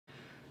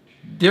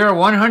There are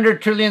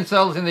 100 trillion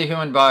cells in the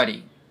human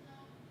body.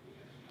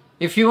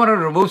 If you want to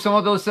remove some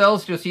of those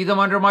cells to see them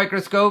under a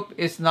microscope,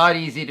 it's not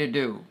easy to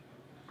do,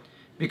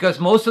 because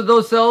most of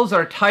those cells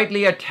are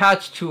tightly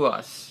attached to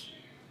us.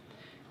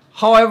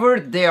 However,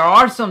 there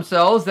are some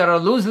cells that are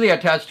loosely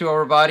attached to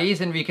our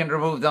bodies and we can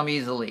remove them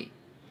easily.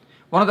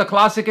 One of the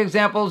classic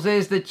examples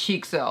is the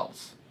cheek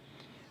cells.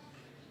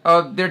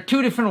 There are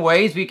two different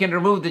ways we can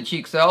remove the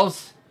cheek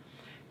cells.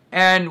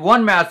 And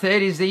one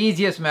method is the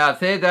easiest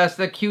method, that's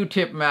the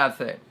Q-tip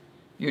method.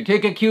 You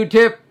take a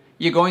Q-tip,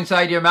 you go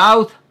inside your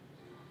mouth,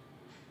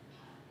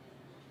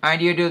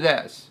 and you do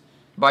this.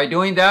 By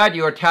doing that,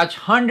 you attach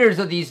hundreds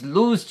of these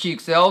loose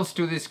cheek cells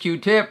to this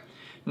Q-tip.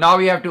 Now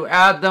we have to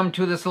add them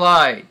to the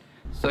slide.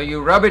 So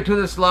you rub it to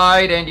the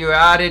slide and you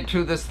add it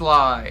to the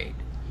slide.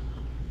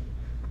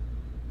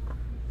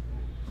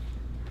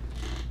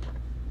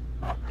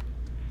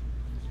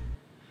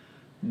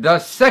 The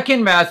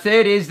second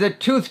method is the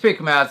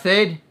toothpick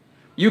method.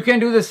 You can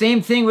do the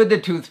same thing with the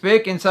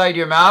toothpick inside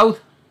your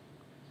mouth.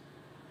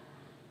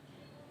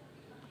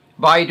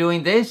 By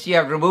doing this, you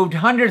have removed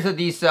hundreds of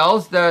these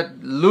cells, the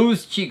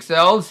loose cheek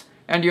cells,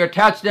 and you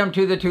attach them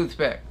to the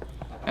toothpick.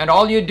 And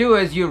all you do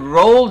is you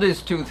roll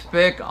this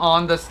toothpick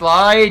on the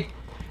slide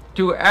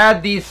to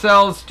add these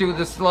cells to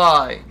the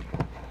slide.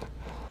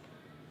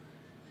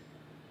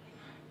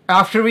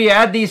 After we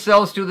add these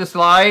cells to the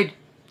slide,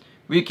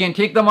 we can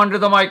take them under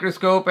the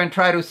microscope and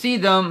try to see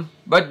them,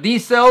 but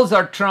these cells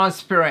are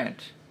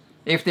transparent.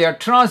 If they are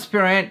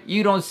transparent,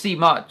 you don't see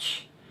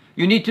much.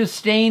 You need to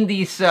stain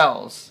these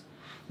cells.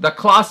 The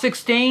classic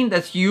stain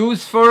that's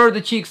used for the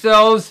cheek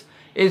cells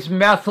is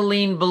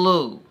methylene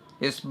blue.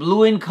 It's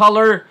blue in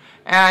color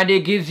and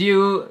it gives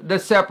you the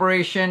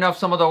separation of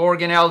some of the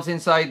organelles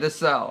inside the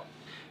cell.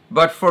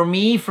 But for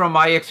me, from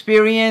my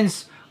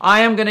experience, I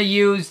am going to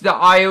use the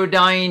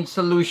iodine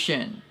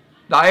solution.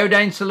 The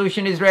iodine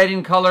solution is red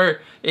in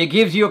color. It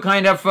gives you a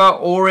kind of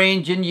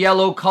orange and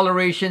yellow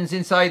colorations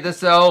inside the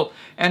cell,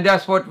 and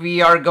that's what we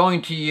are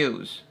going to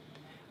use.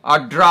 A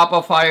drop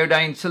of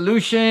iodine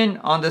solution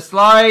on the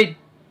slide,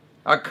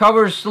 a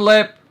cover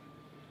slip,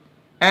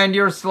 and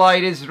your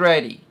slide is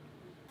ready.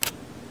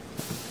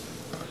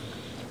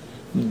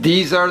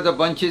 These are the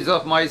bunches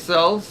of my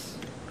cells.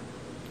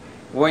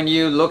 When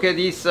you look at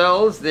these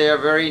cells, they are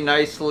very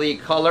nicely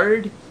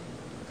colored.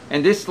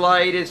 And this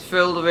slide is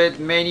filled with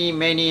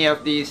many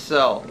of these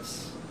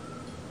cells.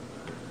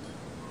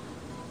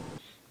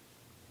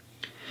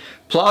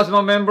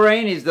 Plasma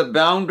membrane is the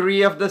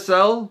boundary of the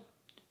cell.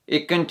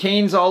 It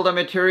contains all the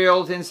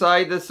materials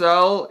inside the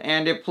cell,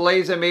 and it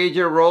plays a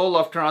major role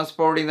of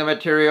transporting the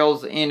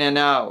materials in and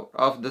out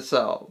of the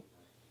cell.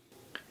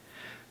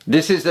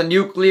 This is the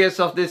nucleus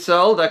of the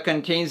cell that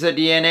contains the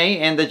DNA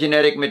and the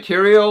genetic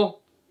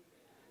material.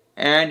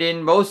 And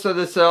in most of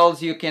the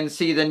cells you can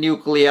see the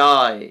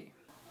nuclei.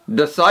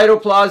 The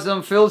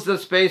cytoplasm fills the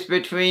space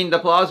between the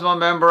plasma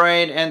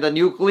membrane and the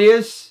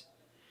nucleus,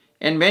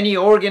 and many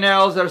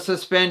organelles are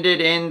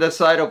suspended in the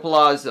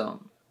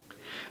cytoplasm.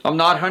 I'm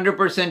not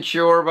 100%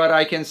 sure, but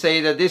I can say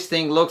that this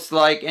thing looks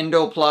like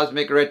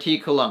endoplasmic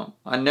reticulum,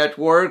 a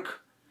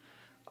network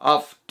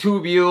of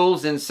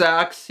tubules and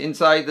sacs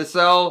inside the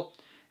cell,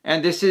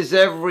 and this is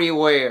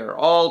everywhere.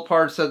 All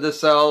parts of the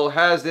cell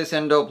has this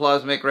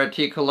endoplasmic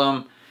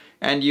reticulum,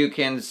 and you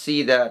can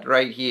see that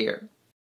right here.